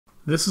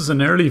This is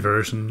an early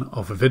version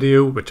of a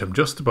video which I'm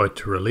just about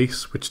to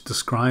release, which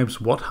describes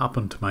what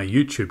happened to my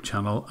YouTube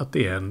channel at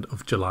the end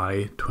of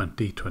July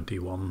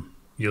 2021.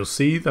 You'll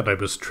see that I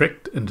was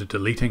tricked into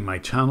deleting my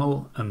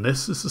channel, and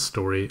this is the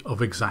story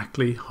of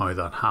exactly how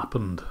that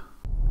happened.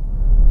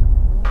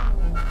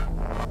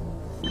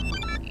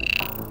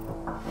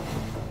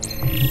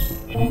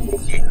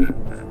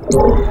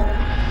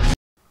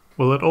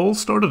 Well, it all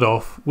started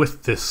off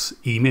with this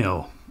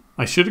email.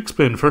 I should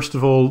explain first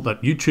of all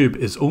that YouTube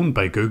is owned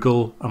by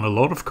Google, and a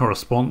lot of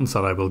correspondence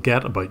that I will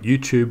get about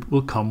YouTube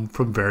will come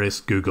from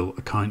various Google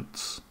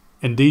accounts.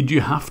 Indeed,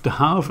 you have to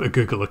have a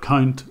Google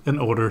account in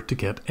order to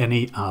get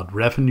any ad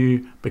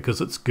revenue,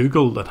 because it's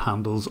Google that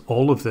handles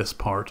all of this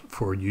part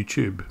for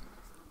YouTube.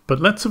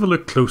 But let's have a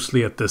look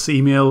closely at this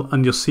email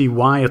and you'll see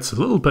why it's a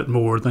little bit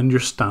more than your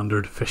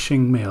standard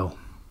phishing mail.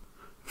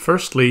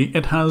 Firstly,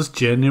 it has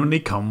genuinely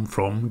come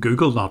from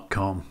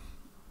google.com.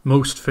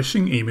 Most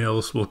phishing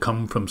emails will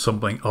come from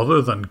something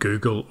other than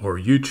Google or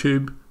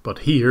YouTube, but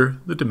here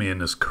the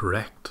domain is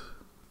correct.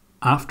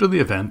 After the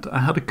event,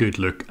 I had a good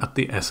look at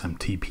the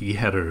SMTP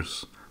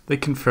headers. They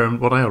confirmed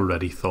what I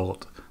already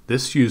thought.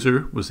 This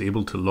user was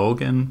able to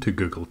log in to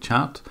Google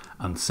Chat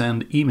and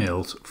send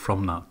emails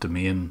from that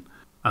domain.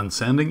 And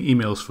sending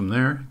emails from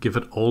there give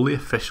it all the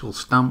official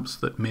stamps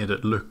that made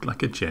it look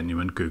like a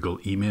genuine Google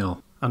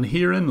email. And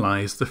herein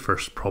lies the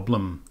first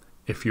problem.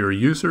 If you're a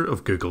user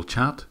of Google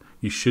Chat,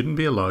 you shouldn't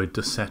be allowed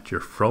to set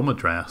your from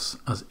address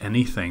as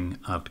anything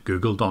at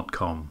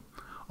google.com.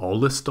 All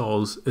this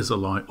does is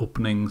allow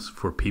openings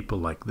for people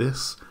like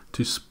this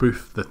to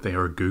spoof that they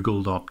are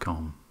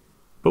google.com.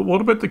 But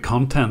what about the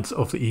contents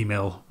of the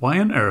email? Why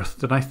on earth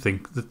did I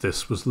think that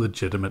this was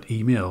legitimate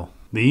email?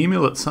 The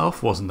email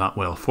itself wasn't that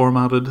well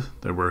formatted,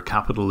 there were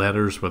capital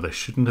letters where they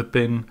shouldn't have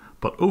been,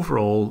 but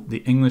overall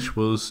the English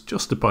was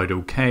just about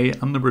okay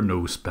and there were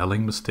no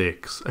spelling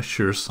mistakes, a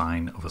sure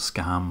sign of a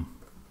scam.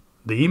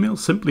 The email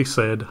simply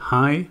said,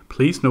 "Hi,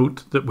 please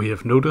note that we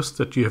have noticed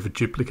that you have a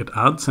duplicate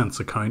AdSense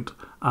account,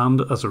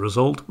 and as a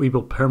result we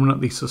will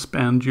permanently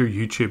suspend your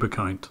YouTube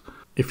account."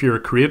 If you're a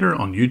creator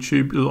on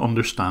YouTube, you'll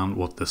understand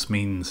what this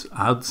means.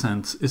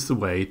 AdSense is the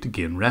way to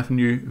gain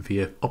revenue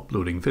via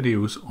uploading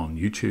videos on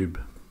YouTube.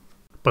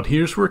 But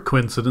here's where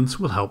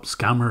coincidence will help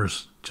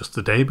scammers. Just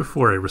the day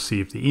before I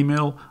received the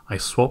email, I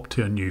swapped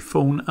to a new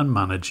phone and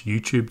managed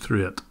YouTube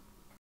through it.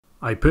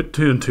 I put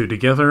two and two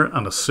together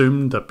and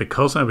assumed that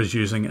because I was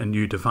using a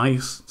new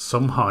device,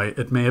 somehow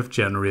it may have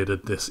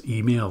generated this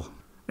email.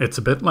 It's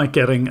a bit like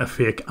getting a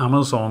fake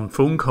Amazon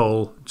phone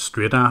call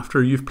straight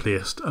after you've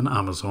placed an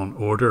Amazon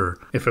order.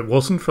 If it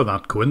wasn't for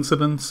that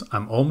coincidence,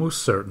 I'm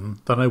almost certain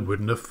that I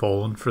wouldn't have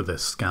fallen for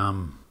this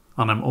scam.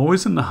 And I'm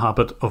always in the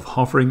habit of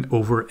hovering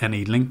over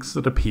any links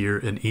that appear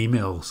in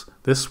emails.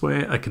 This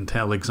way I can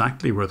tell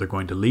exactly where they're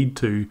going to lead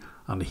to,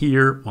 and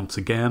here, once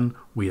again,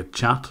 we had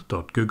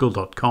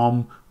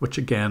chat.google.com, which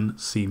again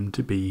seemed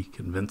to be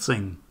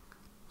convincing.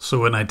 So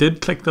when I did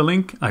click the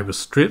link, I was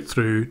straight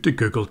through to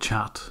Google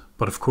Chat.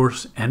 But of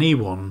course,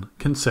 anyone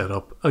can set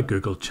up a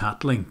Google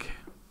Chat link.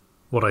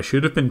 What I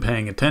should have been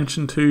paying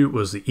attention to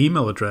was the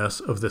email address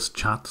of this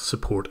chat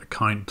support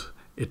account.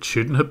 It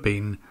shouldn't have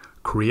been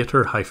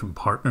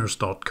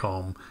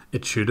creator-partners.com.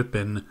 It should have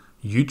been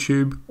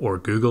YouTube or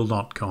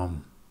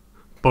google.com.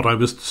 But I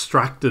was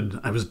distracted,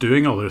 I was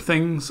doing other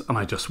things, and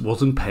I just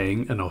wasn't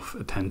paying enough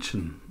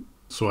attention.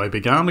 So I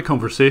began a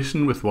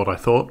conversation with what I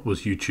thought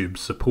was YouTube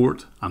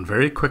support, and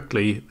very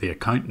quickly the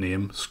account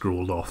name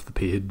scrolled off the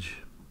page.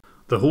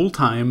 The whole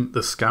time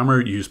the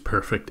scammer used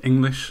perfect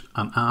English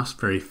and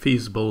asked very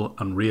feasible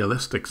and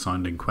realistic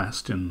sounding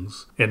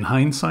questions. In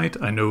hindsight,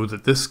 I know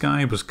that this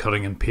guy was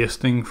cutting and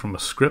pasting from a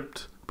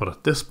script, but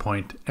at this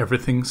point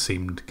everything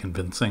seemed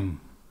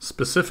convincing.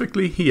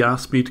 Specifically, he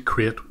asked me to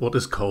create what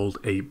is called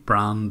a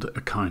brand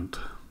account.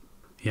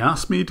 He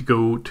asked me to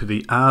go to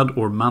the add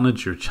or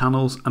manage your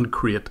channels and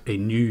create a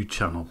new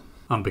channel.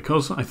 And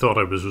because I thought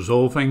I was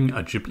resolving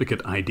a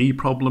duplicate ID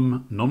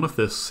problem, none of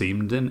this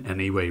seemed in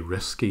any way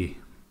risky.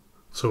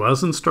 So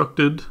as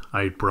instructed,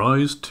 I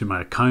browsed to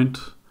my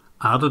account,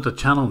 added a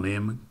channel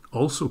name,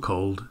 also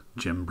called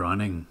Jim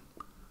Browning.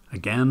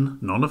 Again,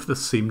 none of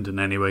this seemed in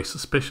any way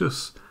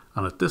suspicious,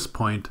 and at this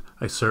point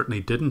I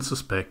certainly didn't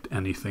suspect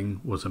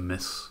anything was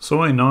amiss.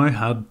 So I now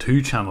had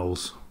two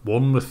channels,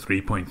 one with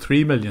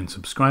 3.3 million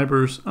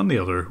subscribers and the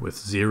other with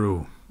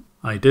 0.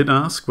 I did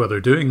ask whether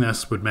doing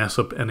this would mess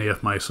up any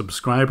of my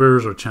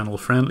subscribers or channel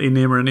friendly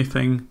name or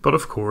anything, but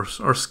of course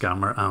our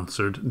scammer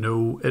answered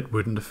no, it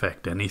wouldn't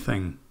affect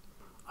anything.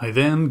 I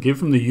then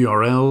gave him the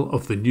URL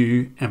of the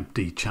new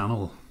empty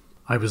channel.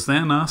 I was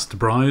then asked to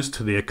browse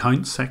to the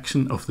account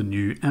section of the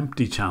new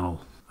empty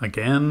channel.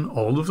 Again,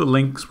 all of the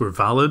links were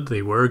valid,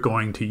 they were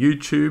going to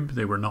YouTube,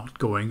 they were not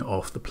going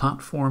off the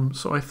platform,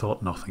 so I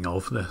thought nothing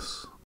of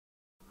this.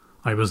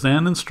 I was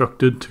then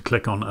instructed to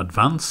click on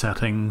Advanced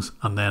Settings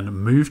and then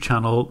Move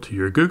Channel to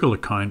your Google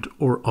account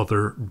or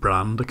other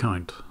brand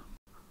account.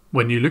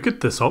 When you look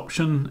at this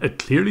option, it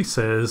clearly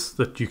says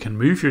that you can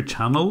move your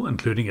channel,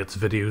 including its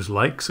videos,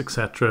 likes,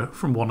 etc.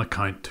 from one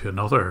account to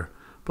another.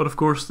 but of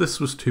course this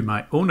was to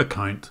my own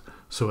account,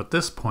 so at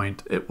this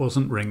point it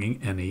wasn't ringing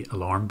any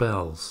alarm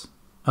bells.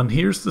 And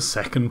here's the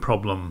second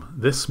problem.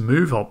 This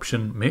move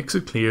option makes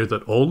it clear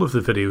that all of the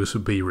videos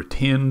will be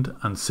retained,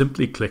 and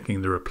simply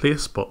clicking the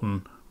replace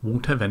button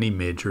won't have any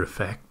major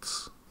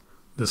effects.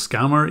 The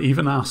scammer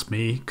even asked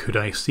me could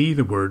I see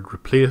the word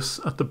replace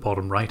at the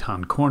bottom right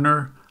hand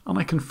corner, and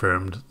I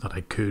confirmed that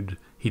I could.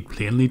 He'd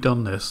plainly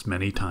done this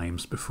many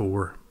times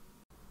before.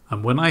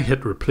 And when I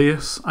hit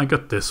replace, I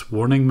got this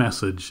warning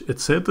message.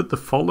 It said that the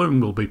following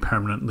will be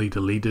permanently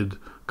deleted: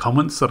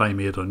 comments that I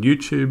made on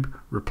YouTube,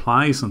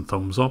 replies and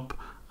thumbs up,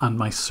 and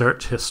my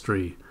search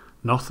history.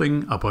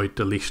 Nothing about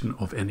deletion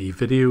of any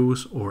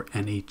videos or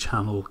any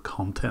channel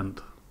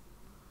content.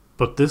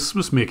 But this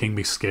was making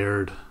me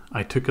scared.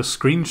 I took a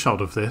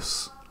screenshot of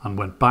this and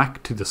went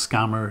back to the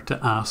scammer to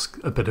ask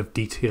a bit of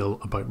detail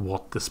about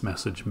what this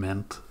message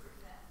meant.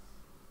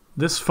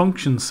 This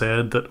function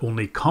said that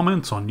only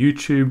comments on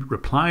YouTube,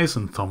 replies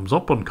and thumbs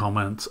up on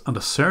comments, and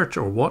a search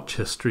or watch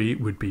history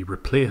would be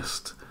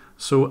replaced.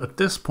 So at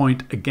this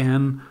point,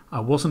 again, I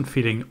wasn't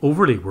feeling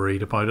overly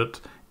worried about it,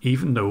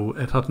 even though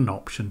it had an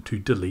option to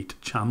delete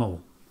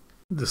channel.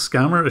 The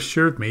scammer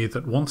assured me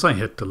that once I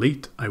hit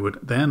delete, I would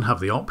then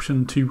have the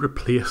option to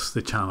replace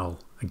the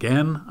channel.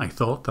 Again, I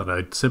thought that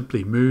I'd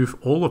simply move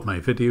all of my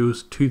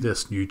videos to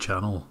this new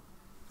channel.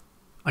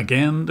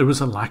 Again, there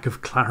was a lack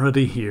of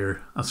clarity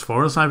here. As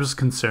far as I was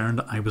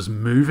concerned, I was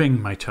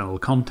moving my channel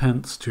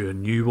contents to a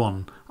new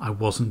one. I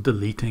wasn't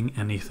deleting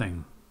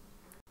anything.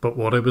 But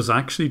what I was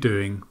actually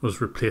doing was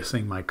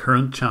replacing my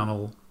current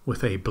channel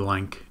with a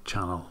blank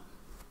channel.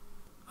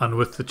 And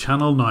with the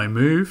channel now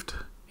moved,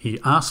 he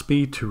asked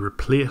me to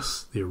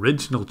replace the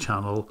original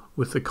channel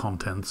with the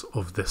contents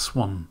of this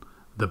one,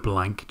 the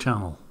blank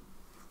channel.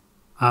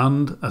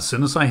 And as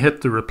soon as I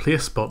hit the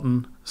replace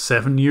button,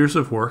 7 years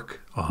of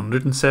work,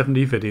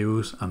 170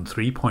 videos and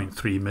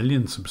 3.3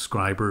 million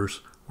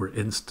subscribers were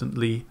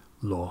instantly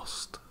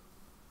lost.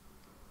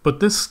 But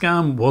this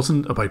scam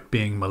wasn't about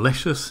being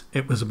malicious,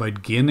 it was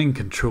about gaining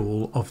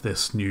control of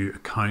this new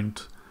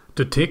account.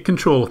 To take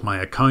control of my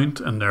account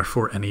and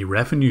therefore any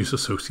revenues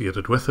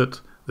associated with it,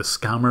 the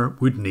scammer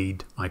would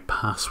need my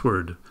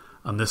password.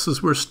 And this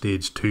is where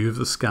stage 2 of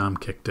the scam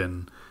kicked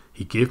in.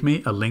 He gave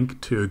me a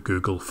link to a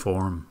Google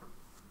form.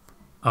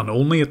 And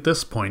only at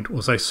this point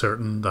was I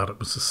certain that it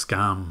was a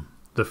scam.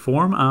 The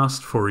form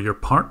asked for your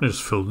partner's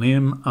full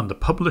name and the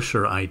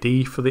publisher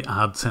ID for the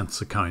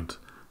AdSense account.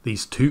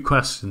 These two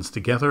questions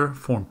together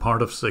form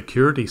part of a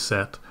security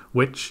set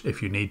which,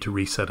 if you need to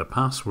reset a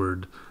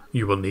password,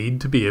 you will need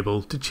to be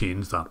able to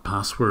change that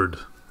password.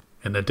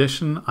 In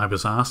addition, I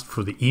was asked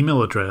for the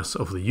email address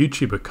of the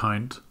YouTube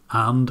account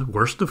and,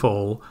 worst of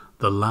all,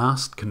 the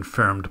last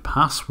confirmed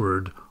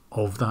password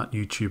of that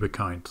YouTube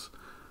account.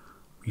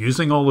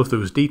 Using all of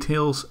those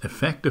details,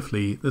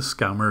 effectively the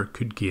scammer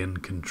could gain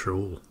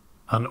control.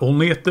 And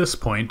only at this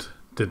point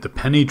did the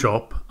penny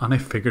drop and I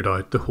figured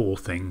out the whole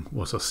thing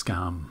was a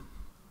scam.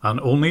 And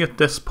only at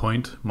this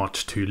point,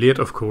 much too late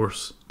of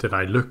course, did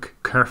I look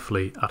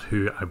carefully at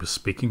who I was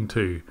speaking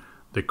to.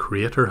 The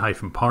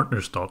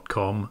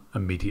creator-partners.com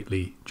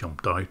immediately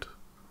jumped out.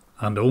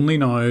 And only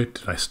now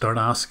did I start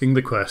asking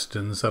the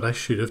questions that I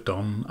should have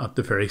done at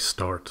the very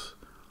start.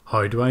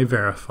 How do I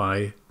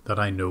verify that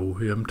I know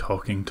who I'm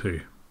talking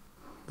to?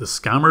 The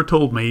scammer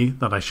told me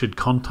that I should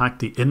contact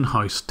the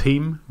in-house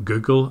team,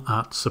 Google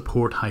at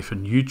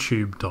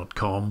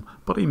support-youtube.com,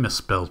 but he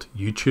misspelt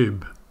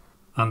YouTube.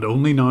 And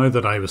only now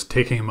that I was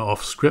taking him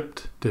off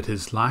script did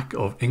his lack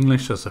of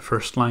English as a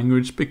first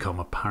language become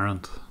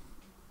apparent.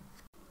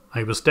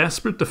 I was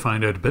desperate to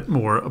find out a bit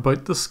more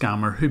about the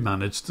scammer who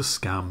managed to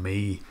scam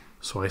me,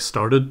 so I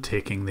started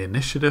taking the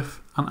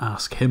initiative and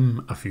asked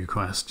him a few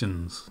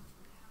questions.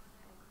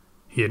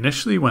 He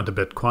initially went a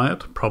bit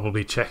quiet,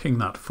 probably checking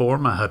that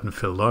form I hadn't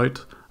filled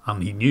out,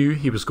 and he knew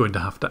he was going to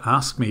have to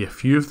ask me a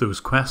few of those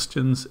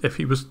questions if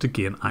he was to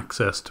gain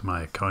access to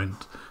my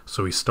account,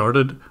 so he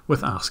started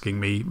with asking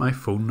me my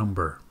phone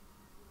number.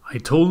 I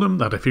told him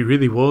that if he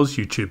really was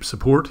YouTube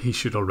support he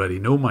should already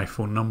know my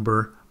phone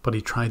number, but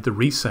he tried the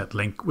reset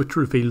link which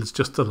reveals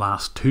just the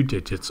last 2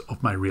 digits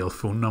of my real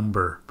phone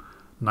number.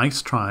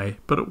 Nice try,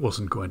 but it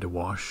wasn't going to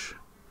wash.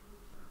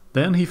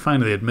 Then he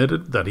finally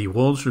admitted that he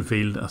was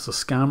revealed as a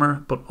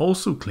scammer, but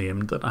also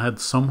claimed that I had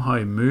somehow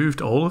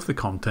moved all of the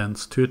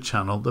contents to a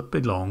channel that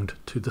belonged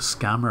to the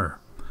scammer.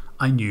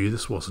 I knew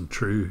this wasn't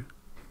true.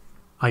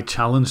 I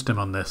challenged him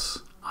on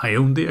this. I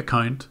owned the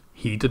account,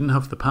 he didn't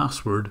have the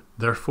password,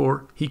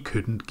 therefore he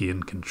couldn't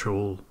gain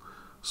control.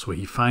 So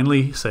he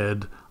finally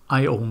said,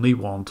 I only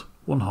want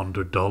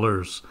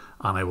 $100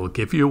 and I will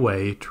give you a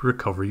way to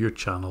recover your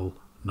channel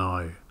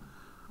now.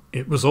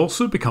 It was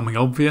also becoming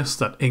obvious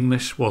that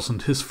English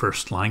wasn't his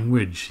first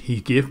language. He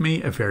gave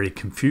me a very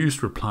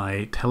confused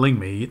reply telling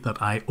me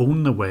that I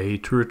own the way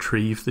to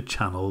retrieve the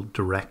channel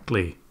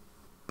directly.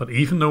 But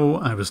even though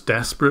I was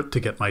desperate to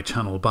get my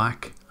channel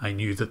back, I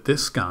knew that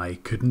this guy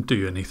couldn't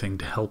do anything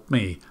to help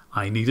me.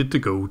 I needed to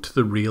go to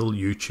the real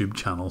YouTube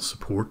channel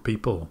support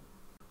people.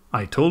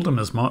 I told him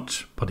as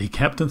much, but he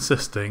kept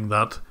insisting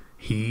that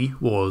He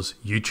was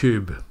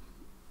YouTube.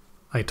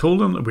 I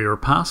told him that we were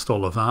past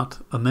all of that,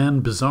 and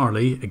then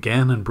bizarrely,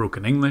 again in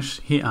broken English,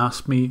 he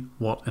asked me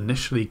what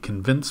initially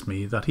convinced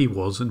me that he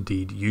was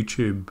indeed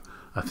YouTube.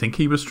 I think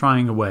he was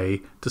trying a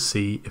way to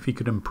see if he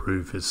could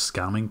improve his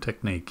scamming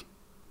technique.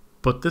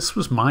 But this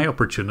was my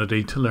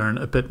opportunity to learn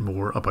a bit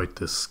more about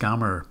this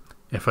scammer.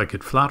 If I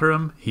could flatter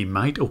him, he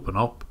might open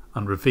up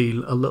and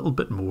reveal a little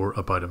bit more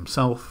about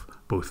himself,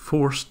 both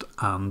forced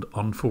and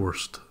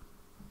unforced.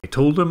 I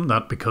told him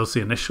that because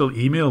the initial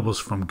email was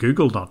from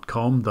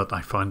google.com that I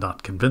found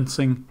that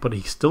convincing, but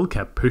he still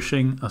kept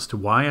pushing as to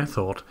why I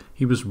thought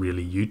he was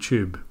really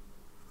YouTube.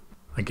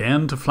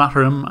 Again, to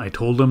flatter him, I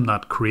told him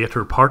that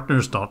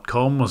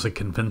creatorpartners.com was a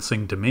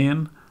convincing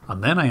domain,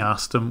 and then I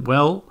asked him,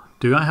 well,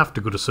 do I have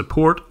to go to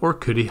support or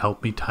could he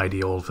help me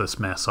tidy all this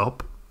mess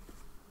up?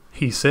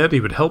 He said he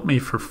would help me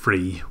for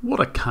free. What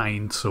a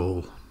kind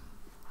soul.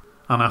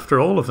 And after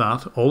all of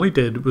that, all he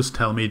did was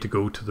tell me to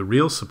go to the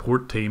real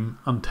support team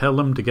and tell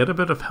them to get a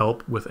bit of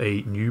help with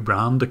a new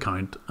brand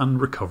account and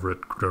recover it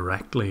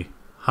directly.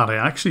 Had I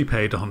actually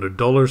paid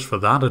 $100 for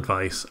that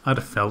advice, I'd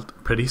have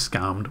felt pretty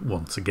scammed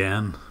once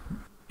again.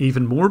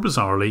 Even more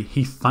bizarrely,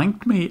 he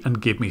thanked me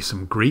and gave me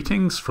some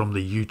greetings from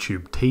the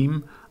YouTube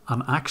team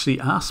and actually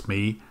asked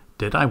me,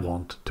 did I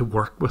want to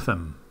work with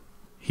him?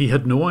 He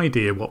had no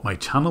idea what my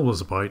channel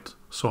was about,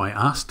 so I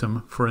asked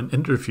him for an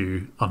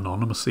interview,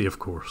 anonymously of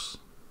course.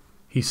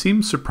 He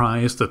seemed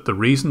surprised that the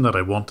reason that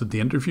I wanted the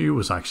interview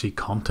was actually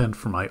content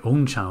for my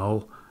own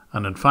channel,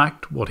 and in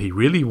fact what he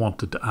really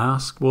wanted to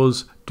ask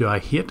was, do I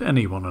hate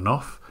anyone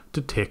enough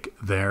to take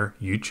their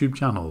YouTube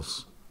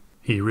channels?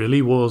 He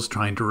really was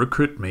trying to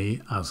recruit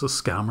me as a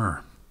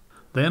scammer.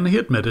 Then he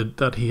admitted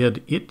that he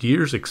had 8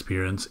 years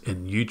experience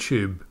in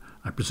YouTube.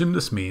 I presume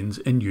this means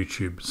in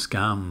YouTube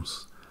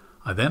scams.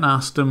 I then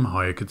asked him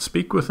how I could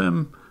speak with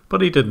him,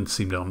 but he didn't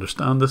seem to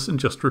understand this and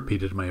just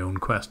repeated my own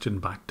question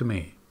back to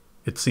me.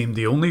 It seemed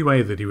the only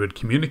way that he would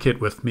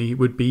communicate with me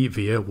would be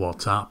via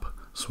WhatsApp,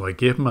 so I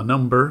gave him a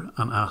number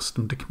and asked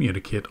him to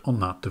communicate on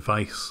that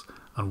device.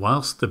 And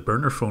whilst the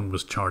burner phone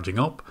was charging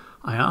up,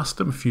 I asked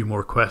him a few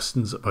more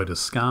questions about his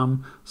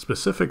scam,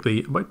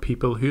 specifically about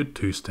people who had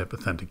two-step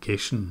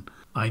authentication.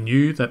 I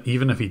knew that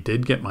even if he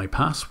did get my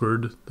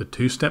password, the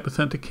two-step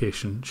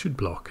authentication should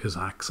block his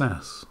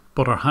access.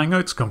 But our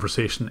Hangouts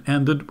conversation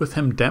ended with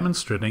him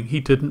demonstrating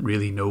he didn't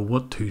really know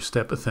what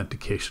two-step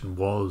authentication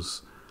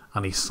was.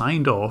 And he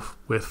signed off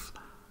with,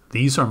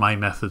 these are my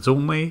methods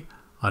only.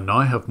 I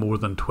now have more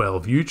than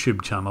 12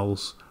 YouTube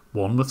channels,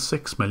 one with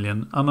 6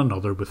 million and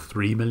another with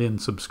 3 million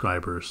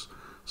subscribers.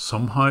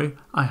 Somehow,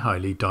 I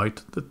highly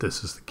doubt that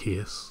this is the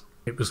case.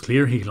 It was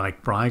clear he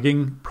liked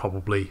bragging,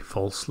 probably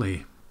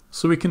falsely.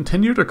 So we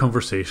continued our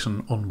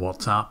conversation on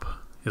WhatsApp.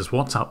 His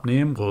WhatsApp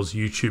name was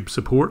YouTube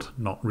Support,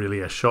 not really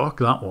a shock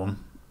that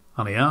one.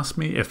 And he asked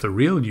me if the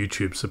real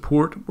YouTube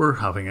Support were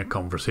having a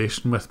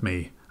conversation with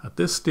me. At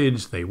this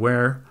stage they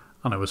were,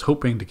 and I was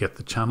hoping to get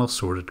the channel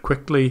sorted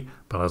quickly,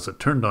 but as it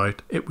turned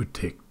out, it would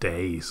take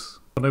days.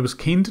 But I was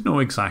keen to know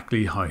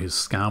exactly how his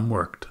scam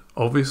worked.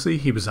 Obviously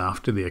he was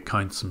after the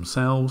accounts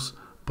themselves,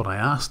 but I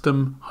asked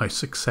him how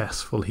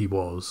successful he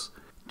was.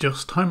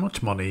 Just how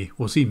much money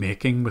was he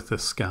making with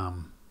this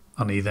scam?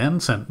 And he then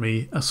sent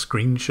me a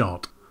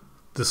screenshot.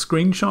 The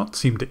screenshot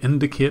seemed to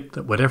indicate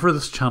that whatever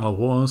this channel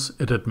was,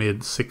 it had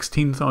made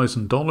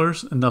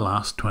 $16,000 in the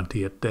last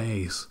 28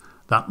 days.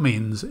 That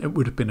means it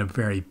would have been a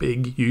very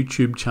big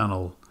YouTube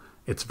channel.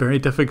 It's very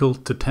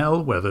difficult to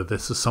tell whether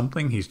this is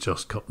something he's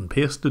just cut and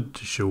pasted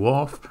to show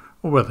off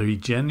or whether he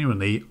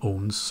genuinely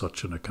owns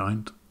such an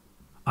account.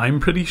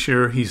 I'm pretty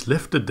sure he's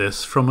lifted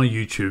this from a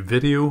YouTube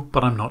video,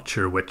 but I'm not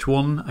sure which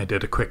one. I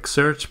did a quick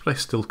search, but I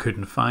still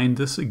couldn't find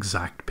this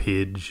exact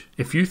page.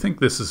 If you think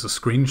this is a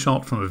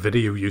screenshot from a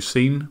video you've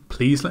seen,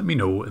 please let me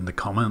know in the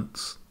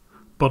comments.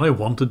 But I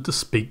wanted to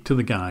speak to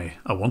the guy.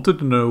 I wanted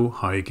to know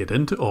how he get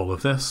into all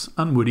of this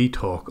and would he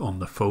talk on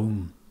the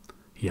phone.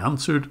 He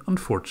answered,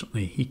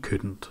 unfortunately he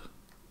couldn't.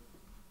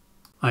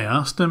 I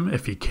asked him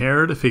if he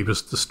cared if he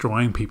was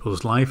destroying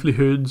people's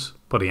livelihoods,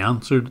 but he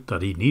answered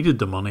that he needed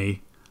the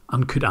money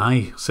and could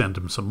I send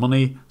him some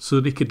money so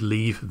that he could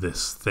leave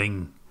this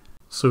thing.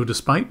 So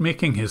despite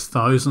making his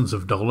thousands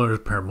of dollars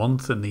per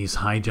month in these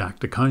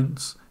hijacked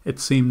accounts, it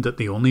seemed that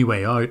the only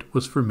way out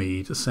was for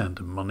me to send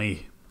him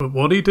money. But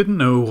what he didn't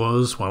know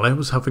was, while I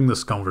was having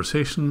this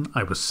conversation,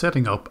 I was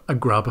setting up a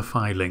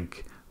Grabify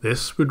link.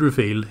 This would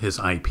reveal his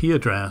IP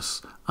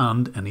address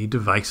and any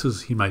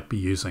devices he might be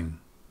using.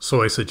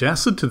 So I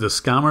suggested to the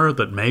scammer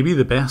that maybe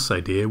the best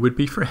idea would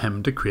be for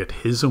him to create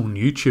his own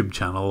YouTube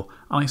channel,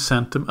 and I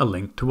sent him a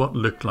link to what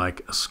looked like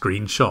a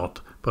screenshot,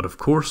 but of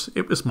course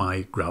it was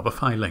my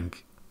Grabify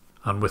link.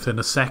 And within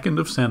a second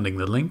of sending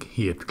the link,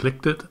 he had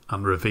clicked it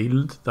and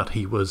revealed that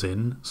he was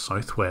in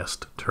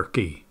southwest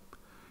Turkey.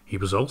 He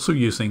was also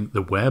using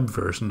the web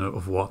version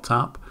of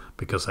WhatsApp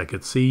because I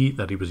could see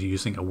that he was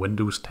using a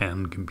Windows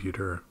 10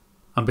 computer.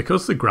 And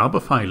because the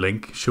Grabify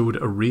link showed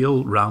a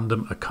real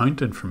random account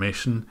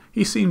information,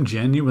 he seemed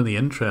genuinely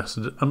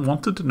interested and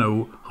wanted to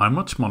know how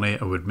much money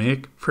I would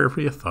make for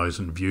every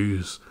 1,000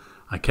 views.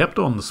 I kept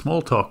on the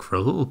small talk for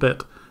a little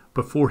bit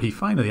before he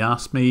finally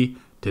asked me,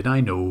 did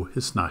I know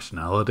his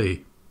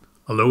nationality?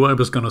 Although I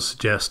was going to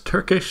suggest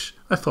Turkish,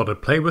 I thought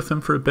I'd play with him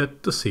for a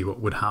bit to see what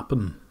would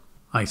happen.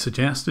 I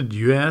suggested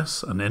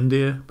US and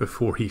India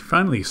before he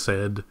finally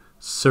said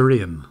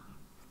Syrian.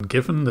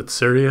 Given that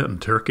Syria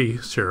and Turkey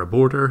share a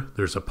border,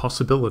 there's a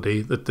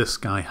possibility that this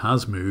guy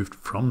has moved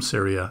from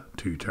Syria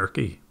to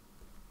Turkey.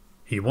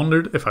 He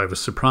wondered if I was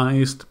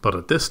surprised, but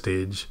at this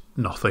stage,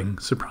 nothing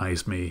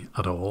surprised me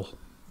at all.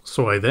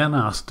 So I then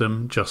asked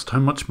him just how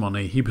much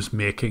money he was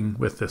making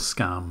with this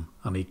scam,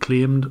 and he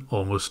claimed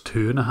almost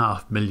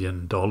 $2.5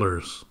 million.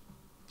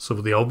 So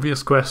the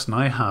obvious question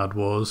I had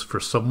was, for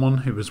someone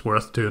who was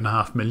worth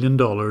 $2.5 million,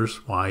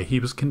 why he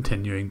was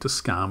continuing to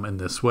scam in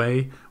this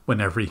way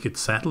whenever he could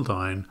settle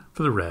down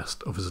for the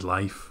rest of his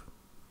life.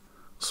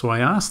 So I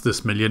asked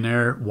this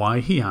millionaire why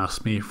he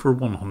asked me for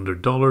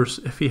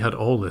 $100 if he had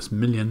all this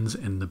millions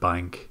in the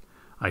bank.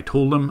 I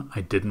told him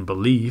I didn't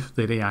believe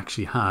that he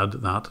actually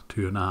had that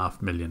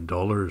 $2.5 million.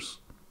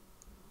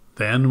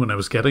 Then, when I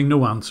was getting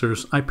no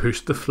answers, I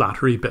pushed the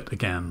flattery bit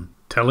again,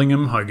 telling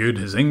him how good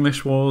his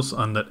English was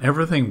and that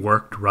everything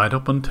worked right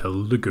up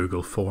until the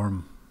Google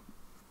form.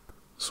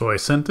 So I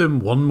sent him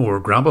one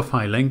more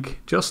Grabify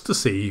link just to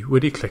see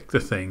would he click the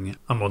thing,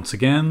 and once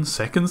again,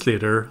 seconds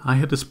later, I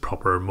had his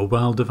proper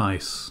mobile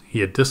device.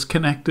 He had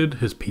disconnected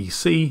his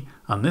PC,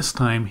 and this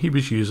time he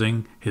was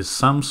using his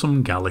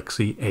Samsung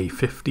Galaxy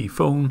A50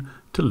 phone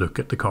to look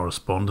at the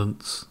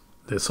correspondence.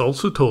 This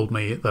also told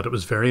me that it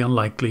was very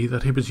unlikely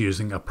that he was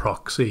using a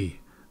proxy.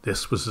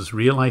 This was his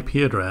real IP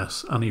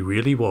address, and he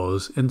really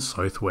was in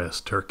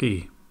southwest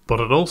Turkey. But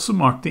it also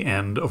marked the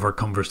end of our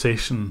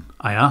conversation.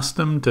 I asked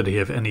him did he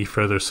have any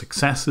further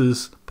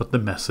successes, but the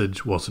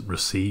message wasn't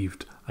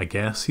received. I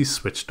guess he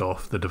switched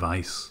off the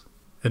device.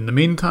 In the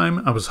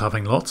meantime, I was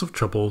having lots of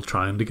trouble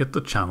trying to get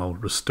the channel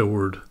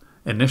restored.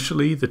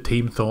 Initially, the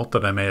team thought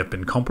that I may have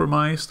been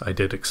compromised. I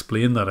did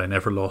explain that I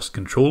never lost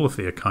control of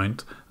the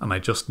account and I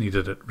just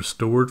needed it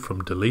restored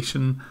from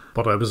deletion,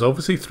 but I was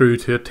obviously through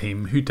to a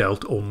team who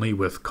dealt only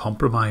with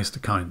compromised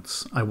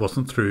accounts. I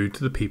wasn't through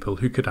to the people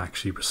who could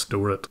actually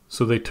restore it.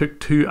 So they took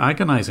 2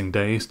 agonizing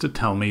days to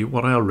tell me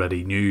what I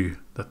already knew,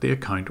 that the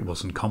account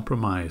wasn't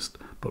compromised.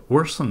 But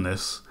worse than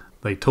this,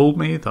 they told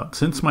me that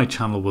since my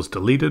channel was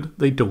deleted,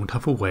 they don't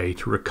have a way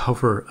to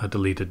recover a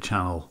deleted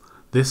channel.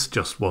 This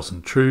just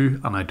wasn't true,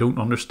 and I don't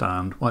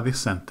understand why they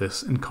sent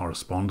this in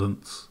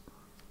correspondence.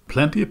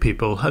 Plenty of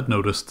people had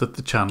noticed that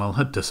the channel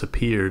had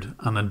disappeared,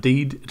 and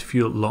indeed it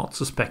fueled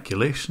lots of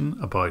speculation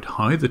about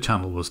how the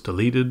channel was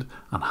deleted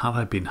and had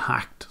I been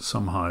hacked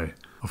somehow.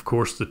 Of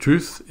course, the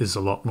truth is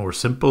a lot more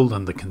simple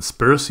than the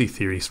conspiracy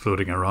theories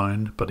floating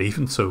around, but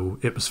even so,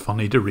 it was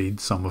funny to read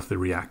some of the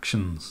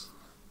reactions.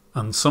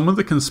 And some of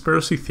the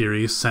conspiracy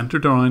theories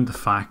centred around the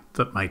fact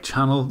that my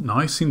channel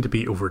now seemed to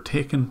be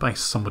overtaken by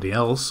somebody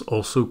else,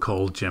 also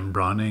called Jim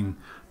Browning.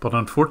 But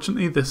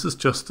unfortunately, this is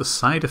just a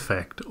side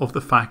effect of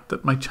the fact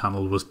that my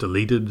channel was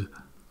deleted.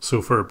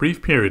 So for a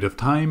brief period of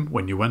time,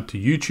 when you went to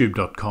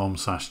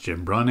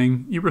youtube.com/Jim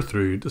Browning, you were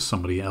through to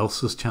somebody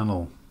else's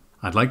channel.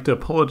 I'd like to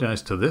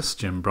apologise to this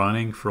Jim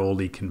Browning for all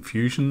the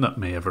confusion that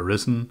may have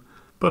arisen,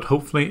 but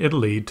hopefully it'll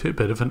lead to a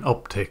bit of an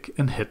uptick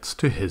in hits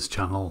to his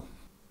channel.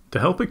 To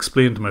help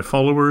explain to my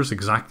followers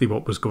exactly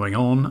what was going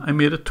on, I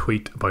made a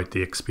tweet about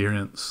the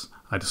experience.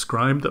 I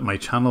described that my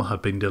channel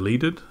had been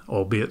deleted,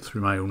 albeit through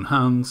my own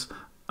hands,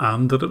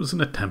 and that it was an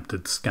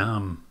attempted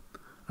scam.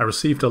 I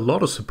received a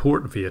lot of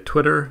support via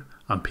Twitter,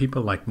 and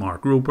people like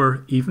Mark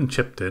Rober even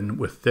chipped in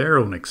with their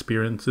own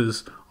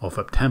experiences of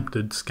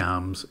attempted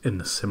scams in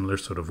a similar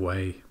sort of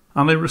way.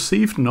 And I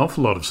received an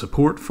awful lot of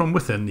support from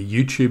within the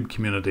YouTube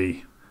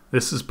community.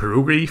 This is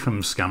Pierogi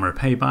from Scammer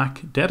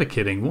Payback,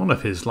 dedicating one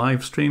of his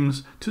live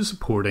streams to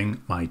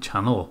supporting my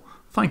channel.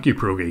 Thank you,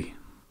 Pierogi.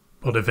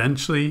 But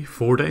eventually,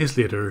 4 days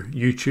later,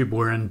 YouTube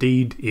were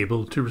indeed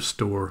able to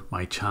restore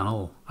my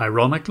channel.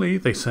 Ironically,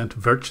 they sent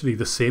virtually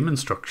the same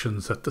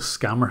instructions that the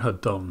scammer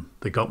had done.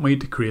 They got me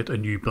to create a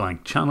new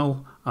blank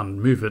channel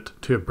and move it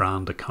to a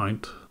brand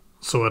account.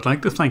 So I'd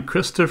like to thank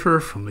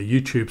Christopher from the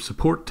YouTube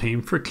support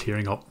team for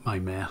clearing up my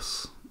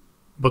mess.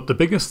 But the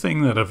biggest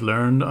thing that I've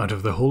learned out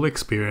of the whole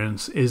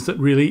experience is that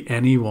really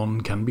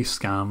anyone can be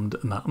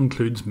scammed, and that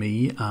includes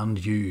me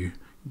and you.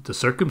 The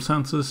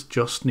circumstances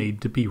just need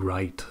to be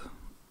right.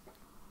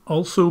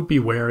 Also be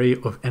wary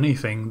of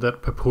anything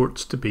that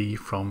purports to be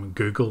from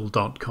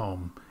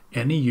google.com.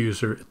 Any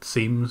user, it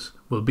seems,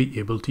 will be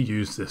able to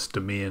use this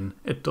domain.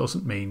 It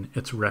doesn't mean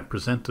it's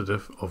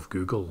representative of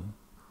Google.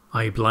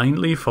 I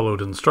blindly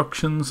followed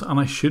instructions, and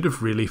I should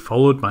have really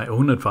followed my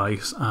own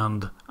advice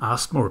and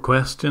asked more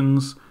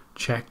questions,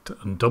 checked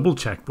and double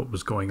checked what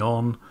was going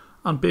on,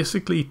 and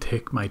basically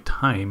take my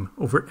time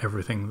over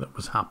everything that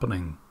was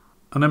happening.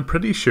 And I'm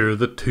pretty sure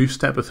that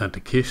 2-step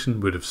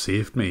authentication would have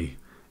saved me.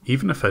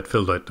 Even if I'd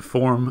filled out the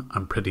form,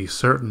 I'm pretty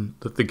certain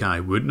that the guy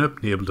wouldn't have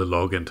been able to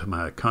log into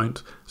my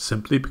account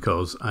simply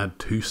because I had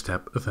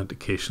 2-step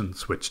authentication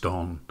switched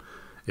on.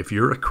 If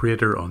you're a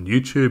creator on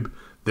YouTube,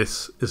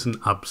 this is an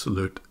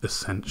absolute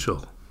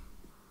essential.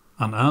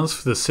 And as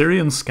for the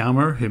Syrian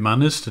scammer who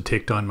managed to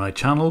take down my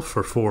channel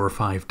for 4 or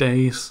 5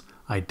 days,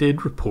 I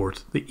did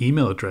report the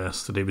email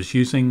address that he was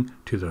using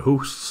to the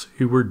hosts,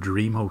 who were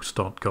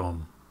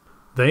dreamhost.com.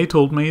 They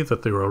told me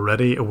that they were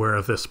already aware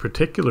of this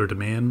particular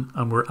domain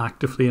and were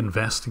actively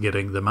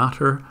investigating the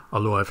matter,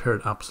 although I've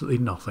heard absolutely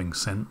nothing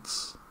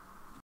since.